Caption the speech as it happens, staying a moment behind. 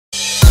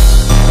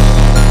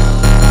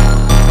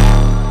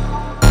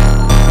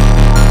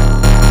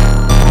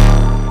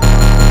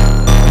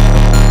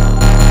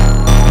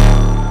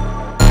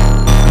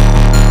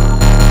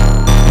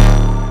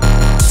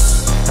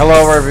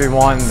Hello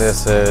everyone,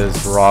 this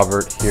is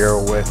Robert here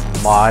with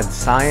Mod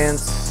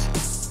Science,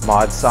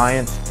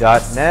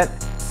 modscience.net,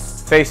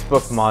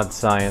 Facebook Mod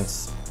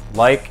Science.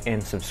 Like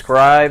and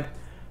subscribe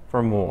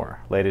for more,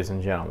 ladies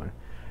and gentlemen.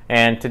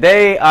 And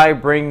today I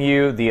bring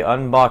you the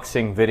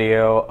unboxing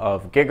video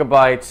of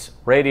Gigabyte's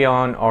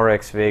Radeon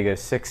RX Vega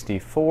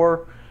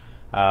 64,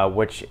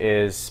 which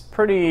is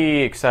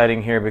pretty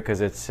exciting here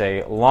because it's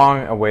a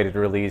long-awaited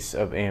release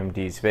of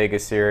AMD's Vega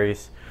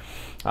series.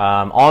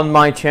 On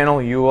my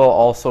channel, you will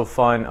also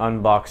find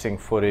unboxing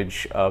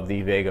footage of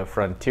the Vega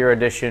Frontier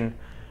Edition,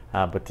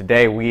 but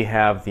today we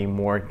have the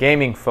more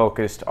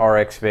gaming-focused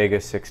RX Vega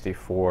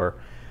 64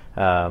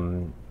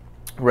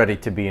 ready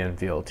to be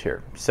unveiled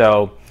here.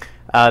 So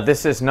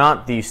this is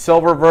not the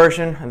silver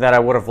version that I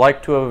would have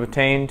liked to have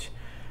obtained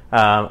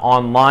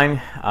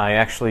online. I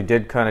actually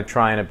did kind of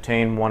try and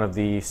obtain one of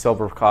the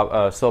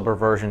silver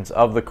versions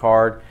of the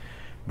card.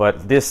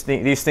 But these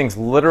things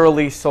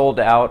literally sold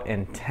out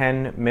in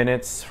 10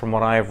 minutes from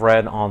what I have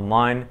read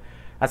online.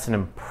 That's an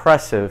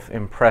impressive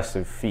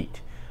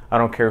feat. I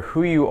don't care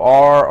who you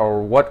are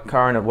or what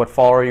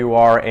follower you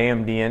are,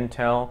 AMD,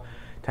 Intel,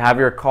 to have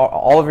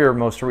all of your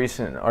most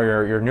recent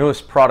or your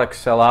newest products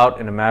sell out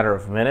in a matter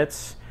of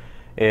minutes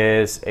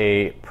is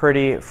a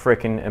pretty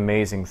freaking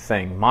amazing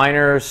thing.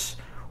 Miners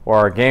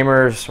or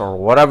gamers or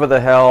whatever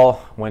the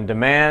hell, when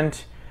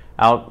demand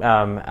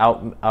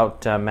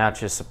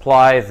matches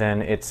supply,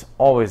 then it's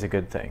always a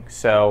good thing.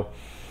 So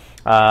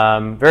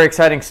very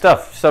exciting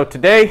stuff. So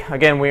today,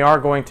 again, we are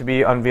going to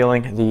be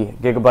unveiling the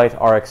Gigabyte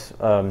RX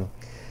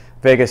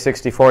Vega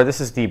 64. This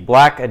is the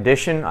black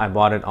edition. I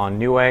bought it on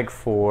Newegg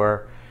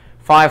for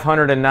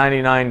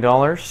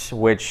 $599,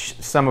 which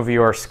some of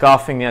you are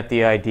scoffing at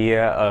the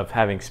idea of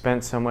having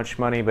spent so much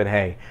money, but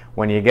hey,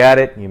 when you got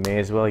it, you may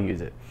as well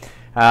use it.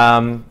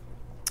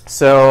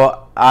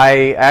 So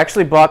I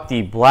actually bought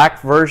the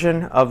black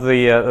version of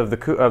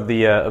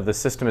the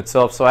system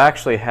itself. So I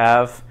actually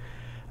have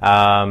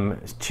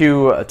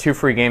two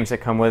free games that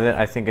come with it.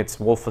 I think it's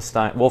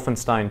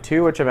Wolfenstein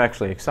 2, which I'm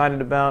actually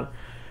excited about,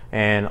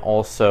 and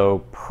also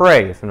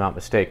Prey, if I'm not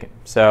mistaken.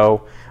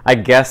 So I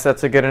guess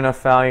that's a good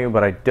enough value,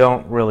 but I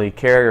don't really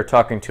care. You're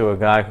talking to a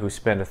guy who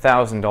spent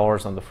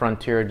 $1,000 on the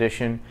Frontier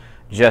Edition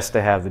just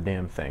to have the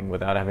damn thing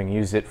without having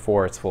used it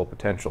for its full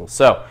potential.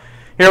 So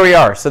here we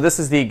are. So this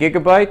is the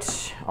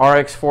Gigabyte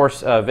RX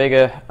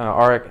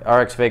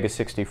Vega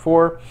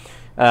 64.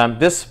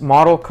 This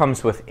model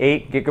comes with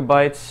 8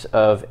 gigabytes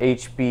of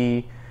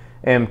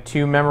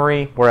HBM2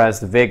 memory,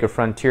 whereas the Vega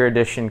Frontier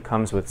Edition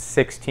comes with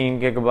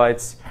 16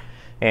 gigabytes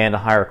and a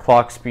higher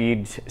clock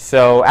speed.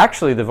 So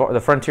actually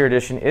the Frontier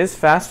Edition is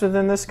faster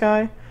than this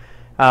guy,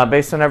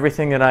 based on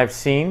everything that I've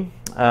seen.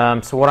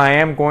 So what I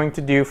am going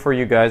to do for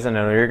you guys, and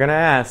I know you're going to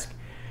ask,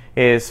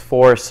 is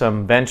for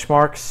some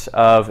benchmarks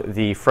of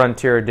the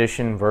Frontier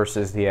Edition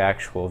versus the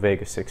actual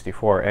Vega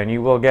 64, and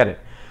you will get it.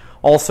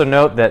 Also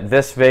note that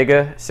this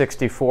Vega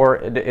 64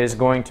 is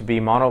going to be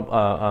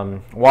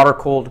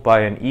water-cooled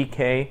by an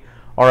EK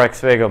RX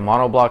Vega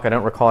monoblock. I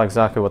don't recall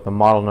exactly what the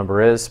model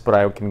number is, but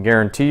I can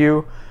guarantee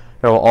you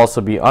there will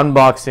also be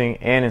unboxing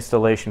and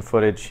installation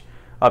footage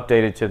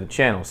updated to the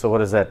channel. So what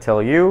does that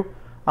tell you?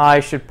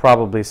 I should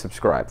probably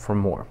subscribe for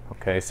more.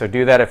 Okay, so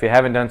do that if you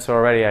haven't done so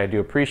already. I do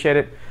appreciate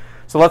it.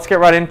 So let's get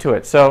right into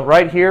it. So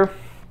right here,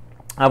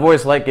 I've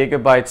always liked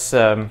Gigabyte's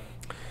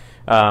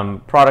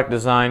product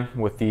design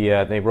with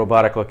the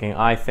robotic-looking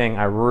eye thing.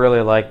 I really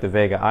like the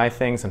Vega eye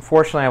things.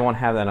 Unfortunately, I won't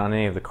have that on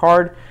any of the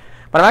card,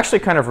 but I'm actually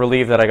kind of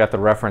relieved that I got the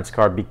reference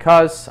card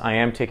because I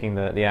am taking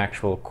the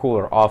actual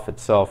cooler off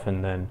itself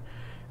and then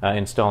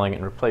installing it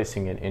and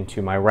replacing it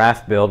into my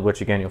Wrath build,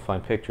 which again you'll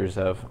find pictures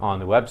of on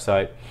the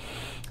website.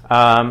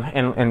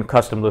 And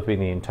custom looping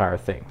the entire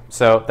thing.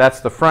 So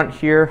that's the front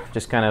here,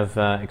 just kind of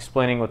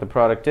explaining what the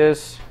product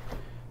is.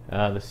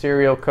 The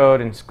serial code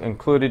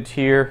included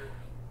here,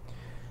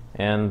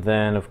 and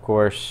then of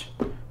course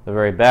the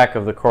very back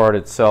of the card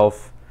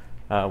itself.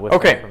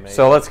 Okay,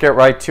 so let's get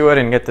right to it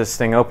and get this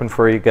thing open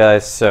for you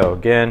guys. So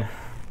again,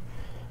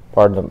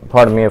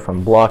 pardon me if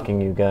I'm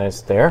blocking you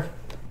guys there.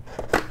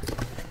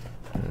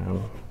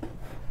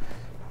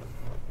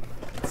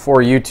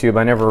 For YouTube,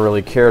 I never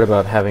really cared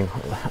about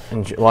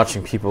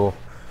watching people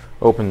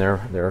open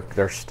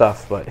their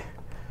stuff, but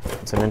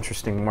it's an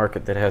interesting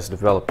market that has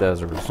developed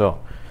as a result.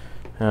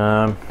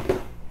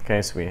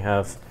 Okay, so we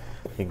have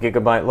the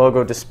Gigabyte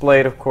logo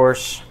displayed, of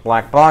course,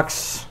 black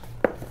box,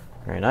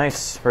 very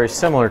nice, very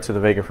similar to the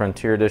Vega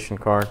Frontier Edition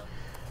card.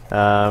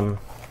 And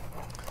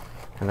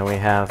then we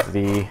have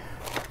the,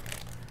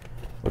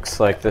 looks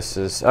like this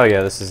is, oh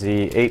yeah, this is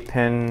the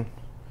 8-pin.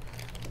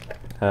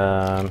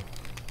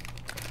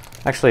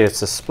 Actually,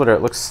 it's a splitter.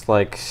 It looks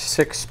like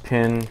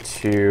 6-pin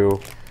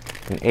to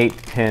an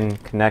 8-pin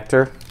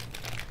connector.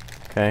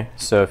 Okay,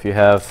 so if you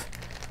have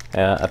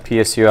a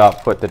PSU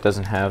output that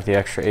doesn't have the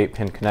extra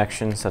 8-pin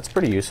connections, that's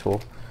pretty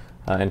useful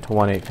into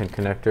one 8-pin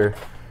connector.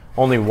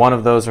 Only one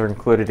of those are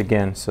included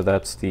again, so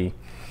that's the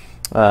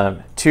 2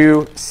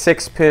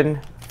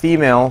 6-pin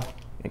female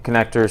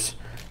connectors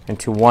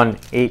into one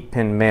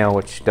 8-pin male,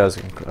 which does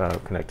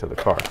connect to the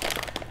card.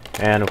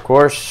 And of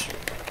course,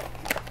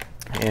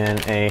 in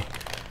a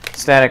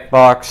static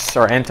box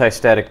or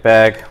anti-static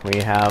bag,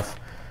 we have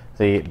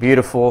the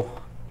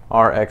beautiful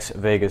RX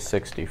Vega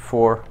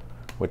 64,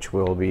 which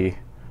we'll be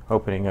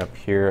opening up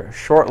here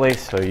shortly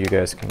so you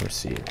guys can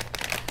receive.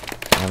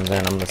 And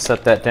then I'm going to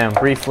set that down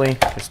briefly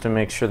just to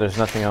make sure there's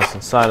nothing else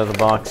inside of the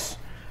box.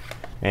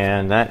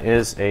 And that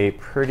is a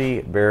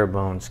pretty bare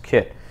bones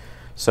kit.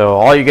 So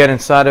all you get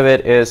inside of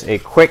it is a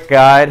quick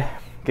guide,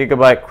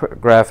 Gigabyte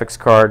graphics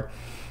card,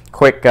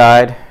 quick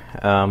guide,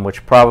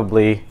 which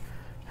probably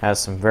has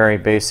some very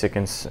basic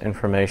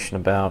information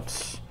about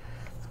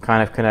the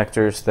kind of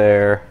connectors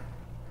there,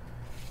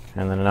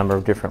 and then a number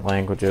of different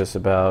languages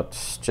about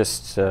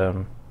just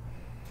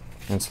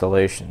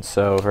installation.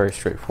 So very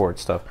straightforward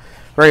stuff.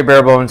 Very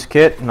bare bones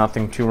kit,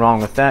 nothing too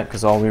wrong with that,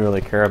 because all we really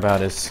care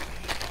about is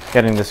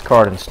getting this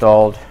card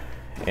installed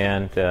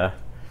and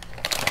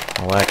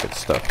all that good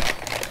stuff.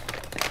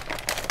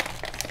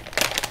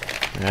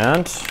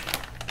 And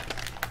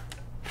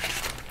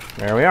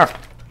there we are.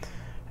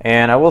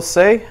 And I will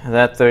say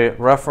that the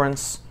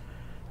reference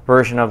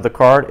version of the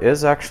card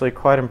is actually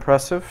quite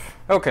impressive.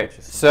 Okay,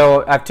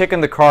 so I've taken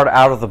the card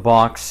out of the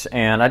box,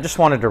 and I just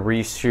wanted to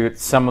reshoot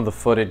some of the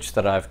footage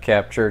that I've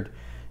captured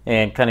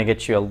and kind of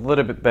get you a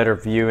little bit better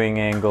viewing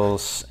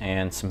angles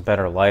and some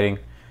better lighting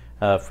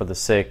for the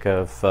sake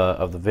of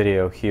the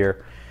video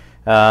here.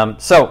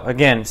 So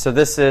again,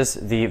 this is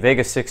the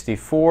Vega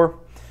 64.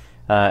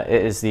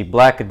 It is the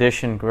black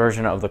edition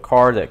version of the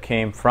card that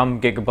came from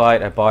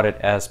Gigabyte. I bought it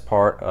as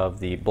part of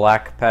the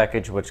black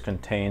package, which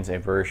contains a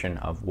version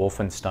of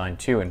Wolfenstein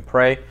 2 and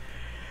Prey.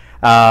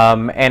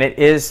 And it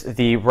is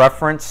the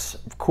reference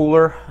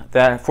cooler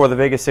that for the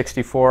Vega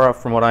 64.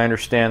 From what I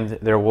understand,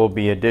 there will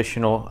be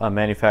additional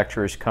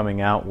manufacturers coming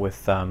out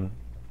with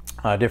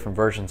different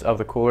versions of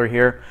the cooler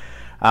here.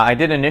 I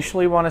did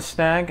initially want to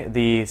snag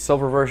the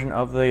silver version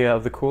of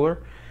the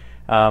cooler,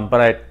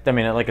 but I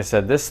mean, like I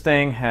said, this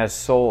thing has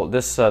sold.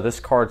 This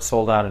card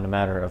sold out in a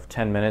matter of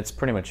 10 minutes.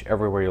 Pretty much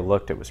everywhere you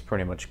looked, it was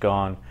pretty much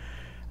gone,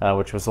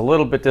 which was a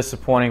little bit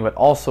disappointing, but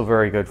also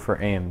very good for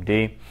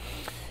AMD.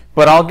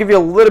 But I'll give you a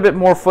little bit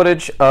more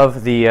footage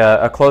of the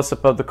a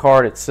close-up of the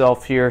card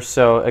itself here.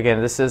 So again,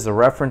 this is the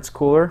reference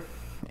cooler,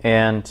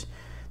 and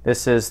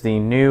this is the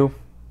new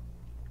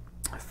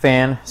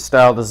fan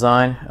style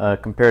design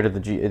compared to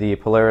the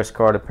Polaris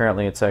card.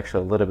 Apparently it's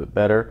actually a little bit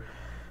better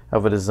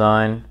of a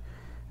design,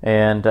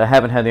 and I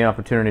haven't had the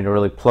opportunity to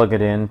really plug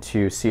it in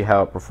to see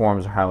how it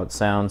performs or how it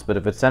sounds, but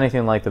if it's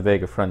anything like the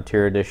Vega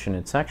Frontier Edition,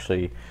 it's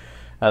actually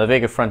the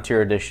Vega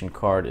Frontier Edition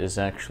card is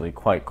actually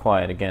quite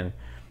quiet. Again,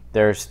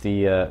 there's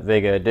the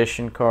Vega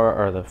Edition card,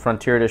 or the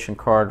Frontier Edition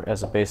card,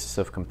 as a basis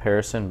of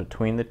comparison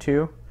between the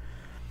two.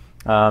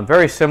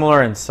 Very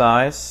similar in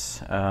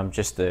size,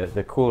 just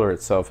the cooler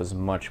itself is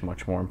much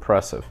more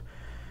impressive.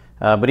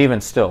 But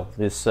even still,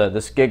 this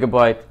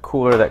Gigabyte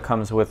cooler that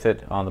comes with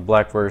it on the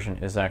black version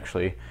is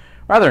actually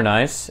rather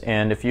nice.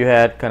 And if you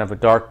had kind of a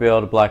dark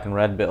build, a black and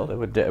red build, it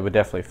would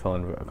definitely fill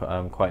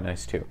in quite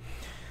nice too.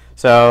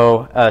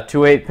 So 2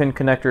 8-pin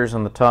connectors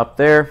on the top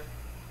there,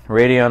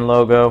 Radeon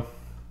logo,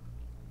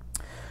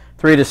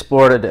 3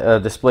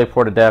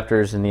 DisplayPort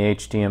adapters in the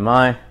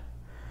HDMI.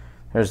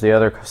 There's the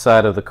other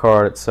side of the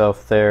card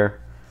itself there,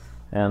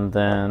 and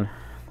then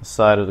the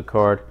side of the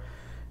card,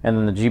 and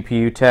then the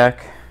GPU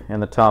tach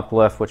in the top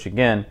left, which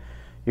again,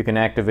 you can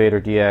activate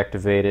or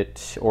deactivate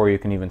it, or you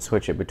can even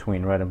switch it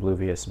between red and blue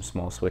via some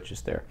small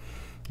switches there.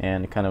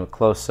 And kind of a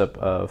close-up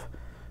of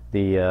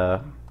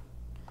the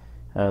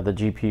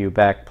GPU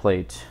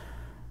backplate,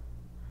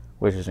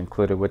 which is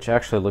included, which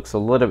actually looks a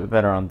little bit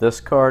better on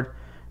this card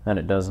than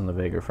it does in the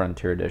Vega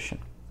Frontier Edition.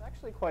 It's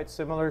actually quite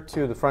similar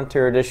to the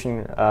Frontier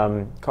Edition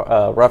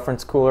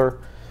reference cooler,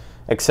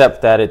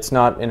 except that it's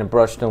not in a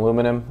brushed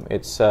aluminum.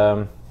 It's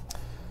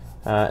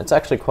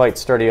actually quite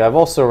sturdy. I've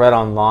also read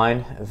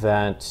online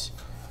that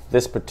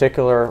this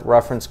particular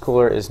reference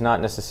cooler is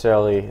not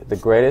necessarily the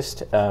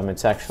greatest.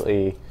 It's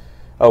actually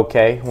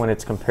okay when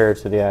it's compared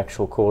to the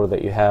actual cooler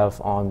that you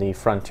have on the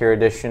Frontier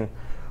Edition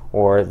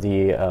or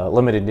the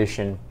limited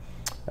edition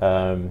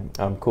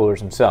coolers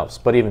themselves.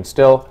 But even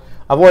still,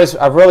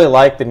 I've really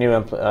liked the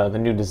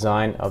new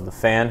design of the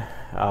fan.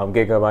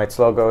 Gigabyte's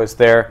logo is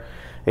there.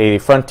 The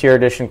Frontier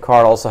Edition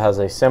card also has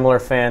a similar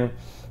fan.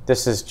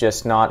 This is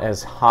just not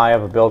as high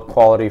of a build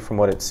quality from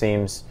what it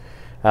seems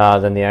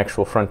than the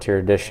actual Frontier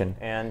Edition.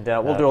 And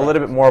we'll do a little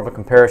bit more of a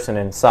comparison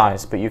in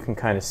size, but you can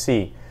kind of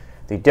see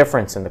the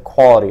difference in the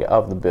quality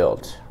of the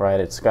build, right?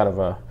 It's got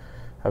a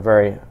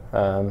very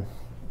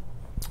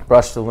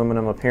brushed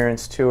aluminum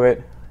appearance to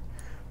it.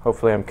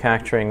 Hopefully I'm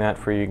capturing that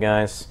for you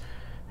guys.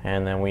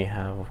 And then we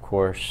have, of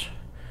course,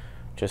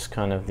 just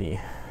kind of the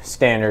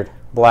standard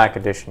black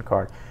edition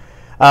card.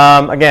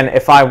 Again,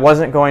 if I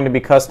wasn't going to be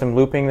custom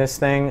looping this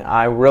thing,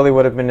 I really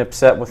would have been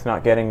upset with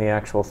not getting the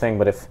actual thing.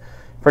 But if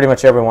pretty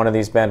much every one of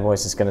these bad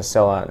boys is going to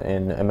sell out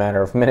in a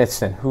matter of minutes,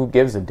 then who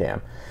gives a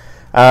damn?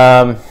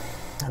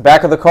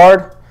 Back of the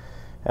card,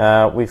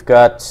 we've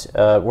got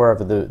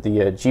wherever the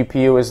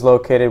GPU is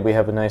located, we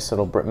have a nice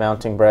little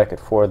mounting bracket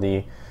for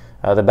the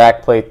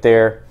back plate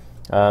there.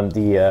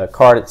 The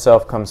card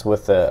itself comes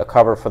with a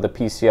cover for the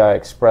PCI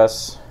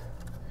Express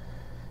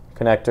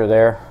connector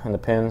there and the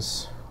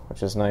pins,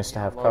 which is nice to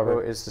have covered.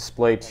 Logo is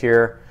displayed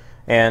here,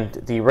 and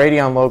the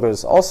Radeon logo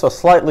is also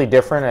slightly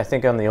different. I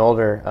think on the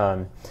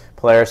older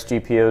Polaris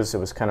GPUs it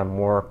was kind of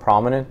more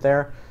prominent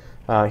there.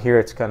 Here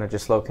it's kind of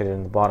just located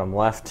in the bottom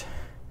left,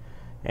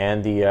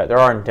 and there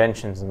are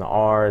indentions in the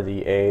R,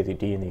 the A, the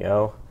D, and the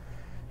O.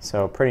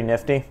 So pretty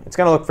nifty. It's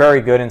going to look very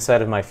good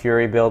inside of my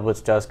Fury build,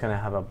 which does kind of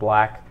have a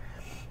black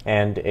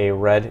and a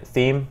red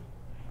theme.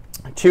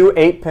 2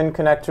 8-pin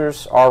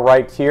connectors are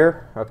right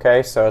here.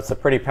 Okay, so it's a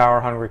pretty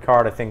power-hungry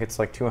card. I think it's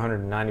like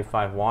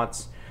 295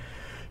 watts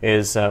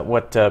is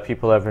what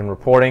people have been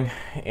reporting.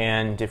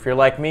 And if you're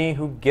like me,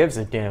 who gives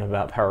a damn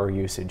about power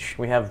usage?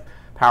 We have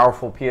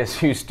powerful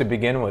PSUs to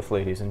begin with,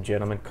 ladies and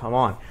gentlemen. Come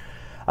on.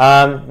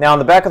 Now on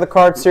the back of the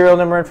card, serial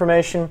number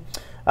information.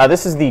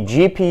 This is the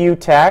GPU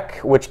TAC,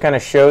 which kind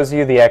of shows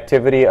you the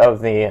activity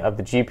of the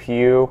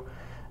GPU,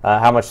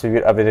 how much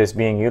of it is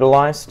being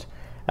utilized.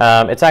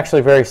 It's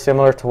actually very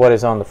similar to what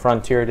is on the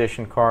Frontier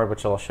Edition card,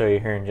 which I'll show you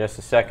here in just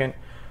a second.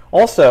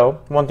 Also,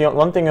 one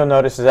thing you'll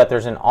notice is that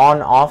there's an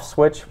on-off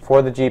switch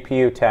for the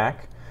GPU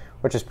TAC,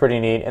 which is pretty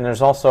neat, and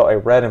there's also a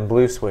red and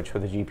blue switch for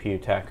the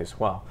GPU TAC as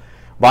well.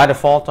 By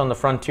default on the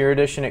Frontier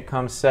Edition it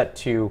comes set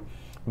to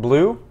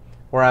blue,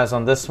 whereas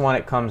on this one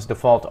it comes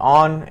default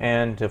on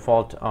and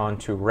default on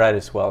to red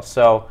as well.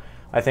 So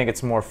I think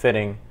it's more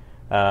fitting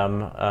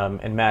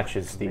and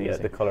matches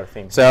the color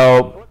theme.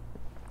 So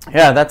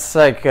yeah, that's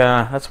like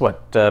that's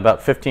what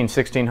about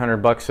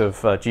 $1,500–1,600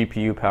 of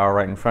GPU power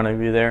right in front of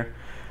you there,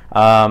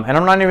 and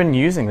I'm not even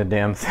using the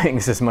damn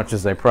things as much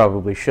as I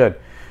probably should,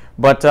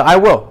 but I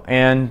will,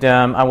 and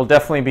I will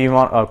definitely be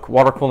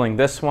water cooling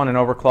this one and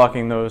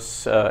overclocking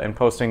those and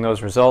posting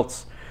those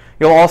results.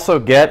 You'll also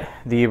get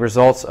the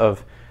results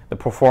of the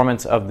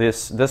performance of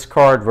this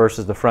card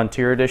versus the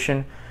Frontier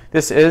Edition.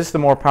 This is the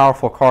more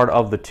powerful card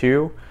of the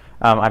two.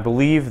 I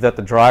believe that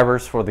the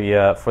drivers for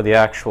the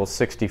actual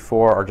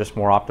 64 are just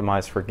more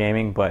optimized for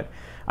gaming, but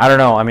I don't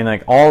know. I mean,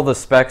 like, all the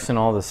specs and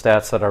all the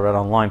stats that I read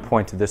online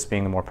point to this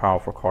being the more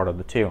powerful card of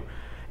the two.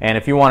 And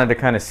if you wanted to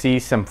kind of see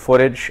some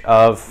footage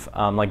of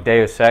like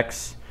Deus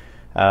Ex,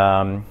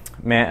 what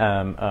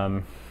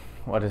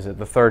is it?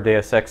 The third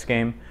Deus Ex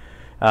game.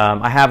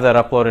 I have that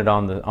uploaded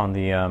on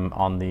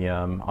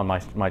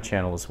my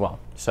channel as well.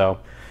 So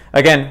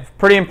again,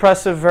 pretty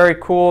impressive, very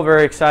cool,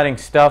 very exciting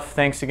stuff.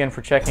 Thanks again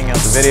for checking out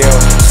the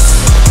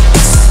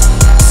video.